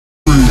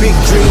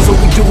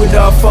do it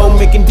all for,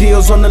 making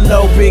deals on the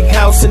low, big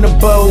house in the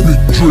boat.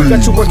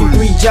 Got you working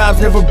 3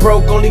 jobs, never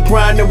broke, only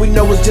grinding, we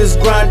know it's just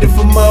grinding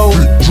for more.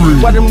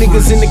 Why them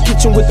niggas in the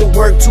kitchen with the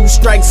work, 2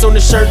 strikes on the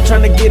shirt,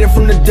 trying to get it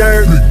from the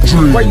dirt.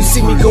 Why you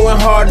see me going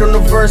hard on the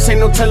verse, ain't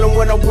no telling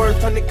what I'm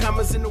worth, 100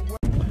 commas in the word.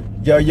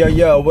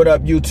 Yo, what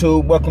up,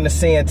 YouTube? Welcome to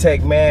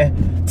Sinn-Take,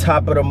 man.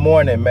 Top of the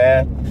morning,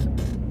 man.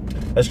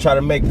 Let's try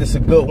to make this a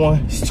good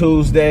one. It's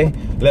Tuesday.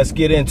 Let's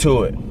get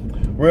into it.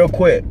 Real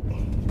quick,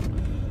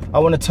 I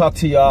want to talk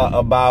to y'all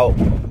about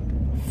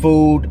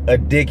food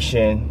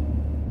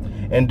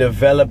addiction and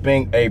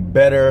developing a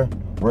better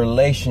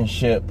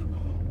relationship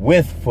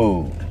with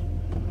food,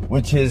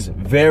 which is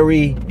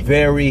very,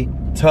 very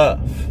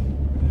tough.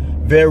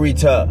 Very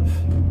tough.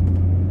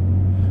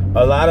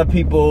 A lot of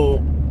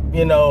people,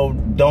 you know,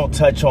 don't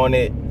touch on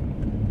it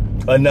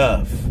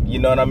enough. You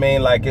know what I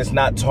mean? Like, it's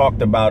not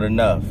talked about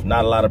enough.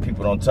 Not a lot of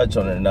people don't touch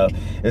on it enough.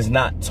 It's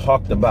not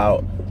talked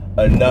about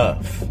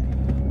enough.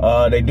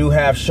 They do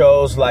have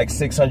shows like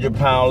 600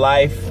 Pound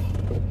Life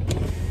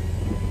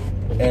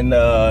and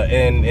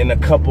a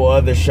couple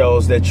other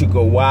shows that you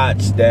could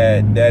watch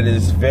that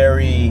is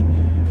very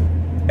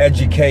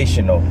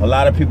educational. A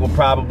lot of people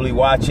probably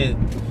watch it,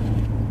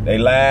 they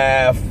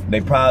laugh,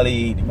 they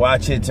probably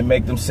watch it to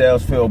make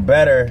themselves feel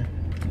better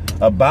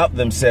about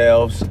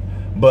themselves,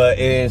 but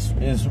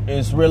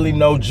it's really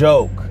no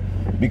joke,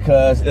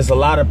 because it's a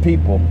lot of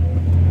people.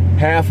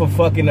 Half of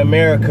fucking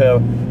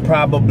America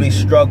probably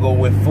struggle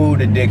with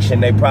food addiction.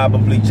 They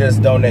probably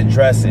just don't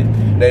address it.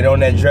 They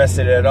don't address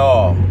it at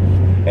all.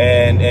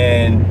 And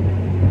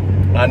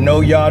I know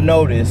y'all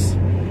notice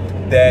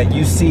that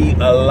you see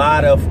a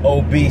lot of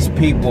obese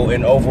people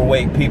and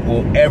overweight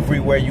people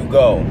everywhere you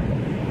go.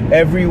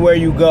 Everywhere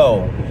you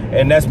go.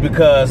 And that's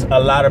because a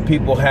lot of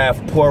people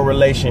have poor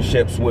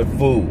relationships with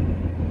food.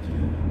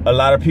 A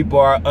lot of people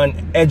are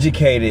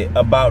uneducated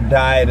about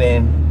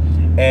dieting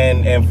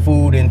and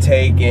food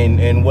intake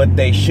and what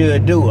they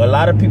should do. A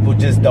lot of people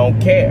just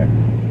don't care.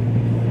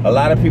 A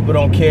lot of people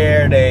don't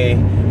care. They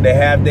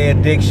have their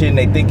addiction.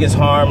 They think it's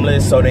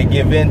harmless, so they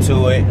give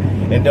into it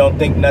and don't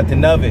think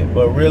nothing of it.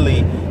 But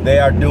really, they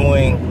are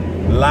doing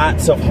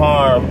lots of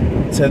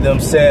harm to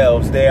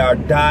themselves. They are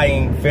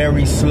dying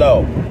very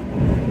slow.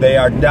 They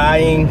are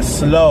dying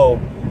slow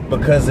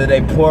because of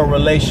their poor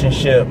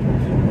relationship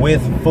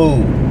with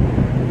food.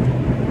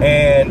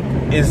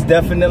 And it's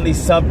definitely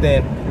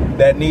something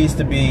that needs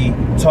to be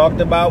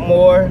talked about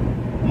more.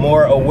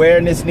 More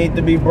awareness needs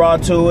to be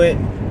brought to it,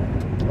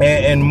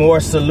 and more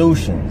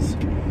solutions.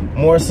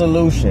 More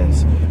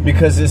solutions.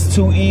 Because it's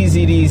too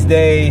easy these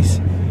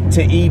days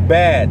to eat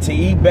bad. To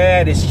eat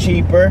bad is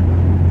cheaper,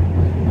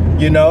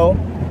 you know.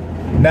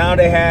 Now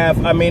they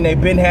have, I mean, they've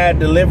been had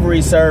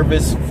delivery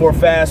service for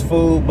fast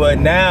food, but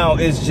now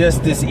it's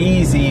just as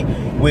easy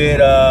with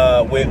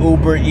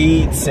Uber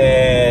Eats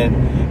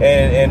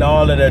and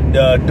all of the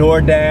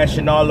DoorDash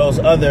and all those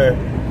other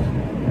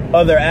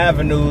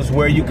avenues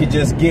where you could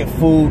just get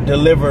food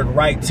delivered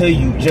right to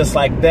you just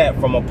like that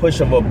from a push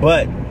of a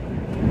button.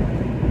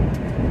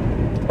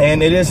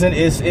 And it isn't,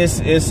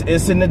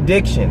 it's an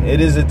addiction.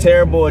 It is a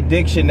terrible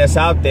addiction that's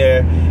out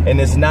there, and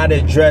it's not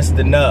addressed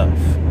enough.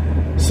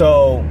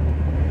 So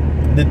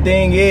the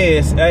thing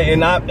is,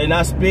 and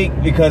I speak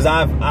because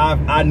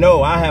I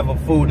know I have a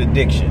food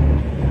addiction.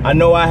 I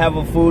know I have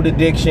a food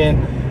addiction,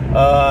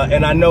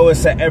 and I know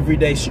it's an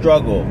everyday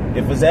struggle.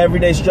 If it's an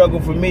everyday struggle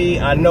for me,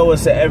 I know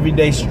it's an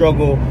everyday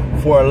struggle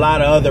for a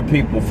lot of other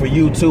people, for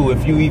you too,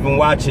 if you even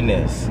watching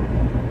this.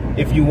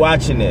 If you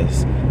watching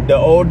this. The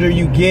older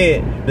you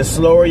get, the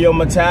slower your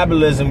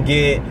metabolism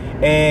get,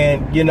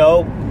 and you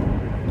know,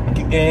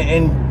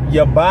 and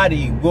your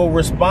body will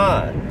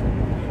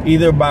respond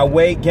either by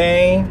weight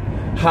gain,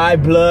 high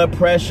blood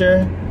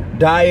pressure,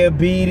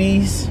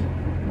 diabetes,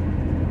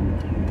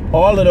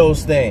 all of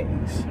those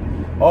things.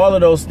 All of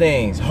those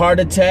things. Heart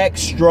attack,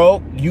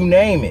 stroke, you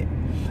name it.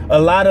 A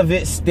lot of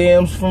it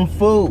stems from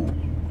food.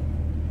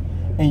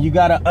 And you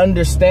got to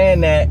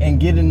understand that and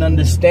get an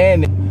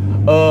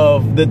understanding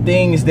of the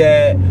things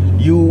that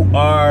you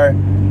are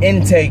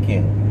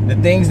intaking. The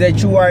things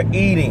that you are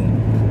eating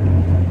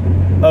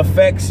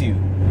affects you.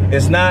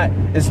 It's not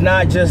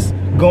just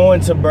going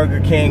to Burger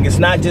King. It's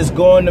not just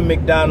going to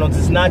McDonald's.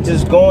 It's not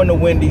just going to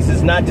Wendy's.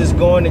 It's not just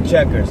going to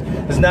Checkers.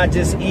 It's not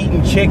just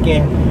eating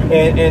chicken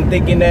and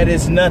thinking that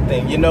it's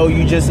nothing. You know,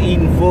 you just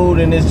eating food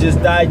and it's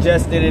just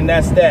digested and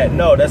that's that.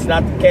 No, that's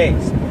not the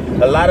case.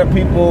 A lot of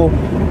people,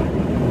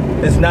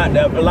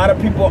 a lot of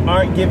people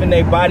aren't giving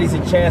their bodies a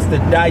chance to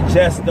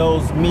digest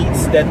those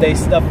meats that they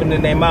stuffing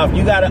in their mouth.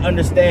 You got to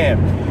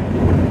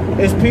understand,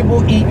 it's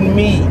people eating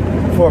meat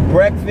for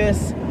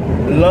breakfast,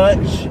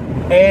 lunch,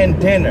 and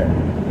dinner.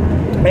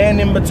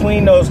 And in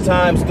between those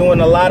times, doing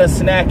a lot of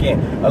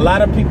snacking. A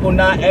lot of people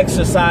not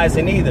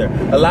exercising either.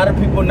 A lot of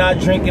people not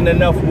drinking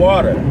enough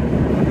water.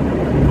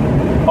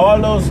 All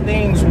those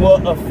things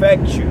will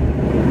affect you.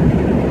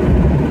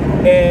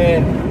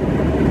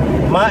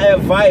 And my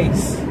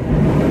advice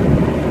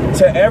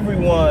to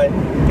everyone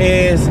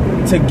is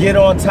to get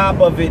on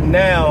top of it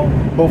now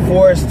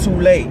before it's too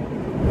late.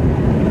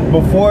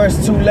 Before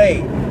it's too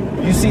late.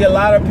 You see a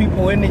lot of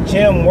people in the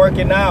gym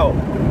working out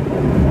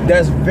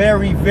that's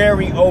very,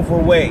 very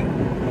overweight.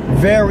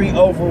 Very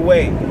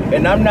overweight.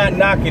 And I'm not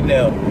knocking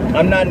them.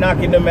 I'm not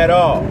knocking them at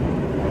all.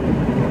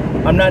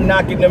 I'm not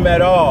knocking them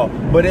at all.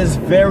 But it's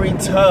very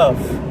tough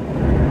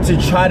to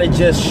try to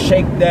just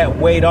shake that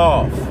weight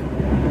off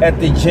at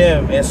the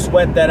gym and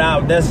sweat that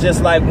out. That's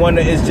just like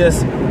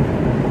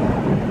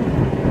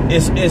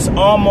it's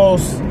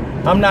almost,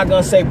 I'm not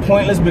gonna say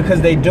pointless,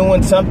 because they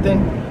doing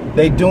something,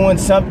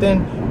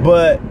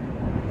 but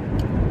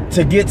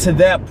to get to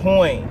that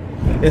point,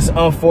 it's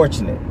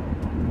unfortunate.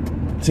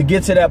 To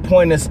get to that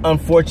point is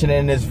unfortunate,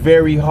 and it's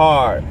very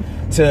hard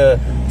to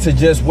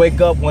just wake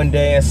up one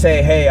day and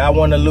say, hey, I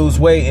want to lose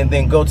weight, and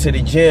then go to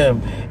the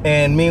gym.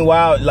 And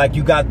meanwhile, like,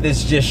 you got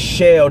this just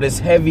shell, this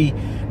heavy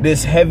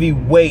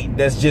weight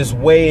that's just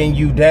weighing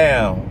you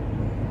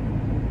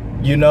down,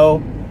 you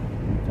know,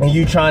 and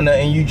you trying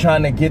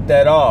to get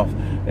that off.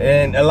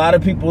 And a lot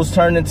of people's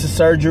turned into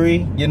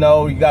surgery. You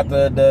know, you got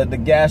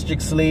the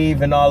gastric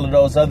sleeve and all of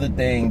those other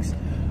things,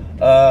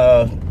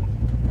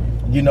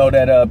 you know,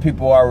 that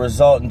people are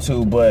resulting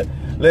to. But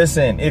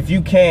listen, if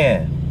you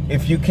can,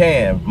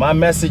 my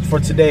message for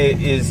today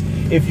is,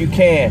 if you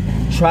can,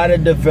 try to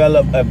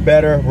develop a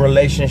better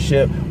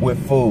relationship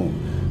with food.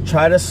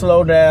 Try to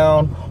slow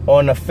down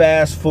on the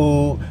fast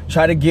food.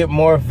 Try to get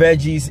more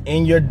veggies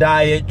in your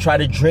diet. Try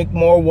to drink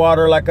more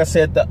water, like I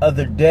said the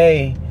other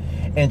day,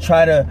 and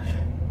try to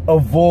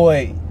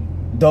avoid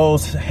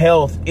those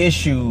health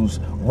issues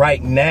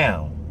right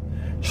now.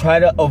 Try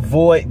to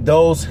avoid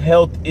those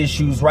health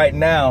issues right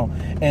now,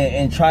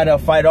 and try to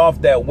fight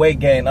off that weight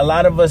gain. A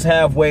lot of us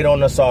have weight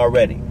on us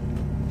already.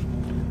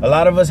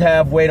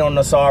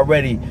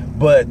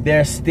 But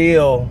there's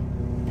still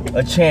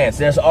a chance.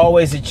 There's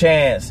always a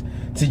chance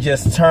to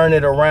just turn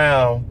it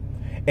around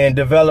and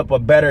develop a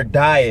better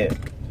diet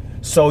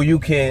so you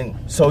can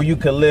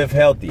live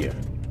healthier.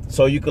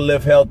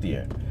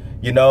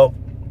 You know,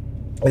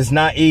 it's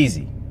not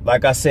easy.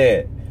 Like I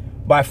said,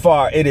 by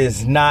far, it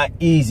is not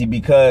easy,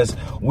 because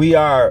we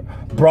are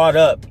brought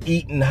up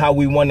eating how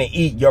we want to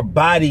eat. Your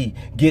body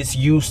gets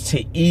used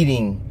to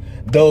eating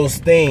those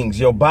things.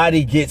 Your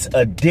body gets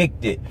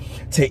addicted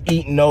to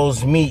eating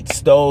those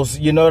meats, those,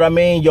 you know what I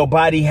mean? Your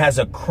body has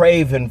a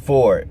craving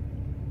for it.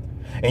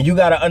 And you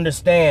got to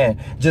understand,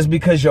 just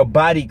because your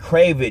body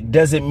crave it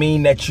doesn't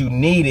mean that you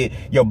need it.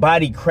 Your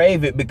body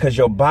crave it because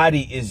your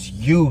body is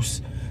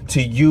used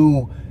to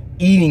you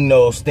eating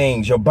those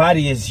things. Your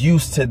body is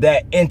used to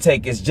that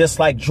intake. It's just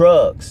like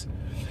drugs.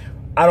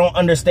 I don't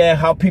understand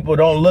how people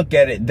don't look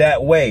at it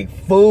that way.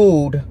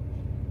 Food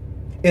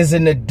is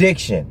an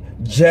addiction,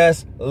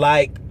 just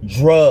like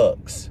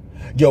drugs.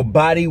 Your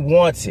body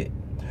wants it.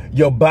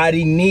 Your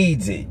body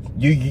needs it.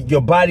 Your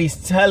body's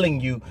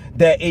telling you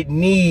that it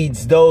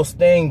needs those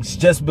things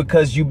just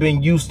because you've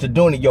been used to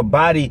doing it. Your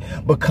body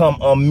become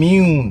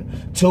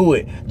immune to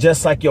it,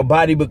 just like your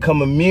body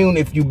become immune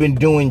if you've been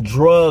doing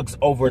drugs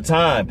over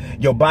time.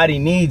 Your body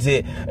needs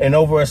it, and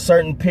over a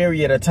certain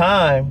period of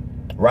time,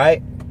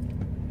 right,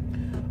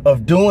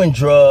 of doing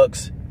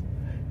drugs,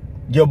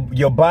 your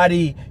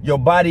body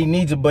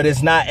needs it, but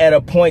it's not at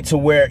a point to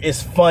where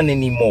it's fun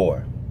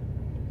anymore.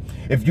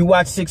 If you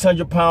watch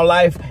 600 Pound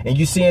Life and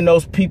you seeing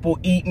those people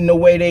eating the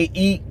way they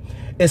eat,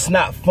 it's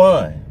not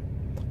fun.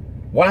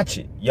 Watch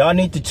it. Y'all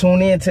need to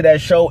tune in to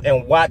that show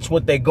and watch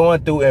what they're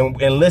going through,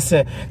 and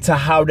listen to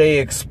how they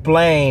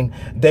explain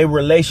their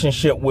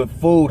relationship with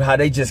food, how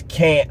they just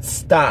can't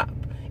stop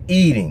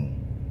eating.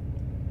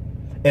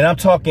 And I'm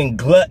talking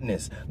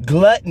gluttonous.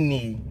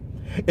 Gluttony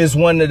is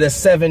one of the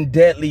 7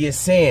 deadliest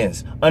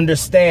sins.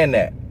 Understand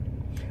that.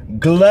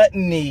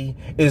 Gluttony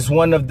is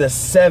one of the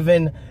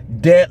 7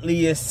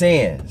 deadliest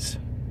sins.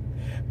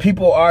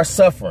 People are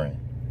suffering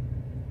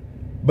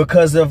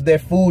because of their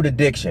food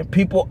addiction.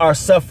 People are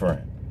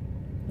suffering.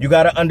 You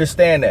got to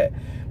understand that,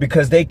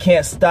 because they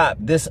can't stop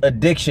this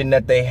addiction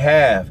that they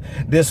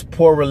have, this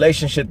poor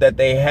relationship that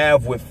they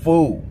have with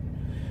food.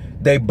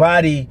 Their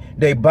body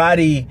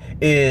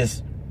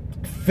is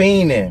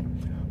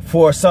fiending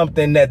for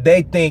something that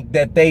they think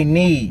that they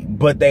need,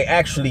 but they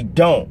actually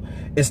don't.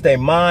 It's their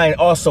mind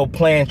also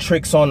playing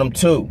tricks on them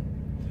too.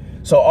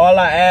 So all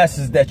I ask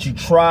is that you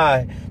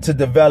try to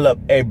develop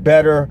a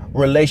better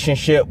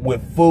relationship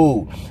with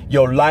food.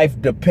 Your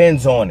life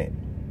depends on it.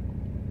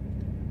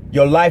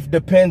 Your life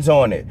depends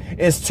on it.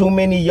 It's too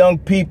many young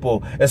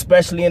people,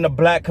 especially in the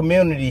black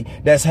community,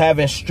 that's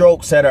having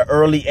strokes at an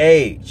early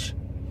age.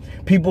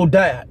 People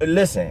die.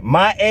 Listen,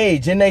 my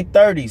age, in their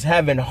 30s,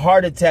 having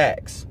heart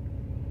attacks,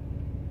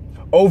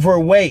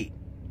 overweight,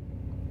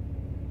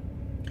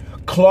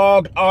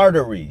 clogged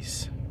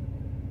arteries,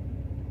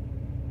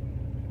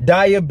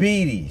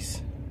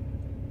 diabetes,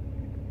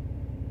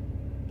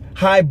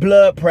 high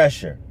blood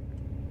pressure,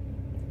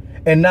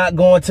 and not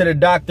going to the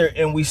doctor,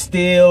 and we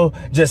still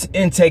just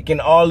intaking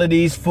all of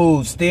these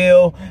foods,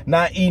 still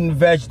not eating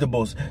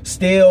vegetables,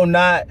 still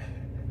not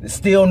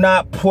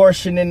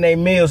portioning their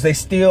meals. They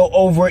still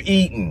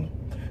overeating.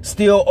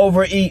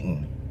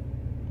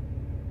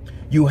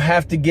 You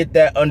have to get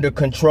that under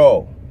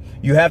control.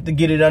 You have to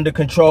get it under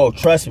control.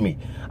 Trust me.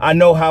 I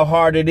know how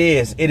hard it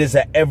is. It is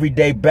an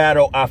everyday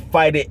battle. I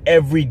fight it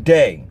every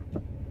day.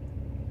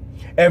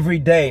 Every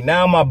day.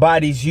 Now my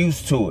body's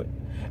used to it.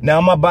 Now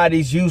my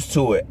body's used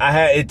to it.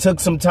 It took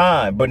some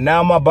time, but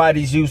now my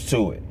body's used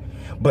to it.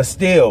 But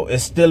still,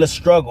 it's still a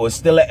struggle. It's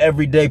still an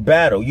everyday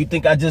battle. You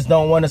think I just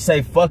don't want to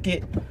say fuck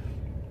it?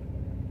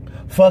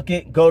 Fuck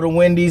it, go to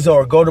Wendy's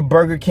or go to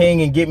Burger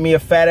King and get me a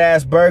fat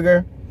ass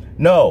burger?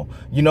 No.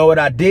 You know what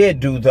I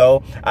did do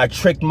though? I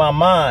tricked my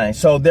mind.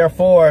 So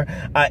therefore,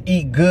 I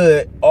eat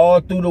good all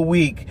through the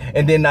week,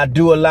 and then I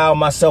do allow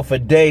myself a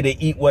day to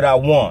eat what I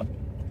want.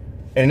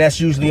 And that's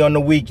usually on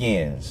the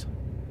weekends.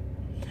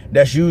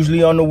 That's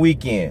usually on the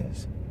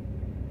weekends.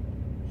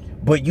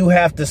 But you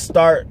have to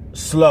start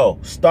slow.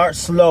 Start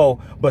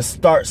slow, but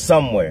start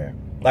somewhere.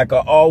 Like I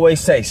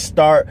always say,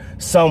 start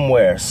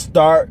somewhere.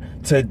 Start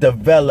to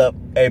develop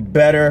a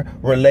better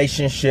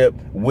relationship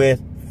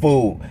with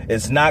food.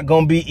 It's not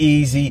going to be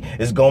easy.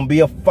 It's going to be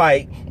a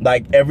fight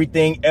like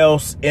everything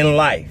else in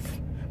life.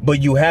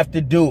 But you have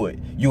to do it.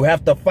 You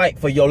have to fight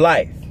for your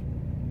life.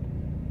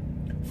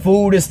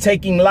 Food is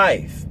taking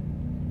life.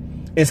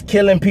 It's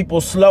killing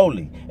people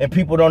slowly. And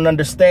people don't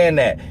understand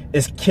that.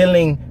 It's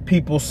killing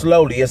people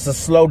slowly. It's a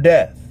slow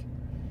death.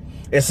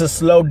 It's a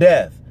slow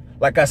death.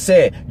 Like I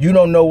said, you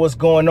don't know what's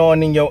going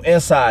on in your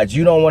insides.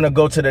 You don't want to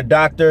go to the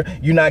doctor.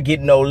 You're not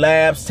getting no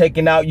labs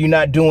taken out. You're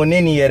not doing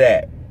any of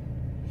that.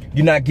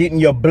 You're not getting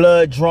your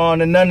blood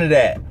drawn and none of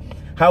that.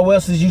 How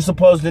else is you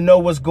supposed to know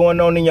what's going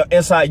on in your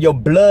inside? Your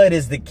blood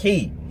is the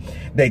key.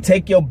 They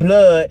take your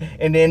blood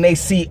and then they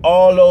see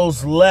all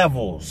those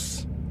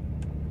levels.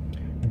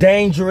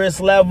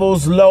 Dangerous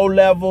levels, low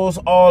levels,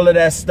 all of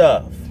that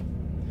stuff.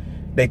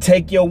 They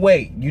take your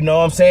weight. You know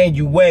what I'm saying?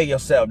 You weigh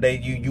yourself.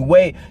 You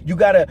weigh. You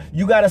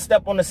gotta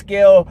step on the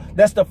scale.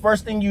 That's the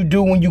first thing you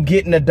do when you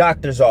get in the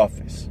doctor's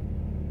office.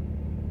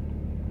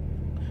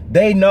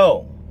 They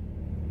know.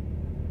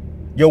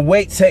 Your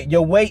weight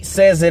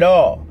says it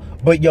all.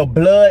 But your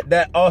blood,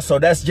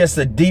 that's just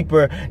a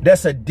deeper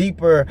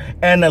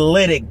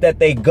analytic that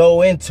they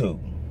go into.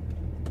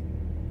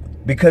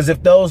 Because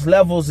if those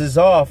levels is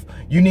off,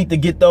 you need to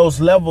get those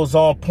levels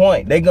on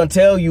point. They're gonna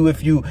tell you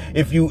if you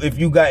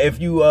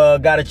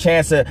got a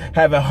chance of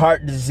having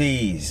heart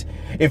disease,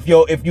 if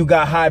you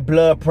got high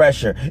blood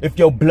pressure, if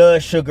your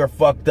blood sugar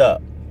fucked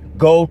up,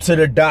 go to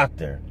the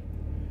doctor.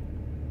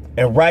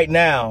 And right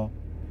now,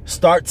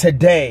 start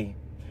today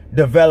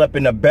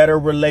developing a better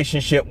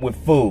relationship with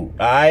food.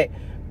 All right.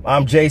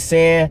 I'm Jay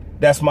Sinn.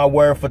 That's my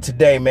word for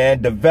today,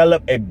 man.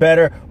 Develop a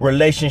better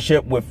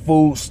relationship with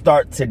food.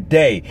 Start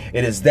today.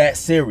 It is that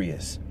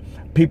serious.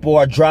 People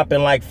are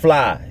dropping like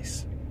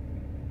flies.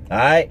 All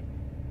right?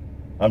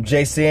 I'm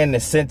Jay Sinn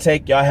and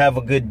Sinn-Take. Y'all have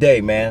a good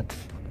day, man.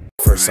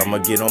 First, I'ma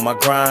get on my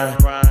grind.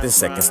 Then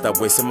second, stop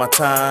wasting my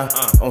time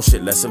on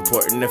shit less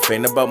important. If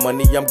ain't about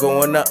money, I'm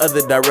going the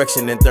other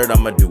direction. And third,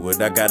 I'ma do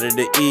what I gotta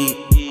to eat.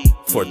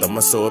 Fourth, I'ma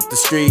sew up the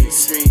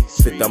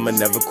streets. Fifth, I'ma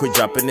never quit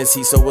dropping this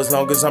heat. So as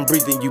long as I'm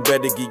breathing, you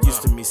better get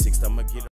used to me. Sixth, I'ma get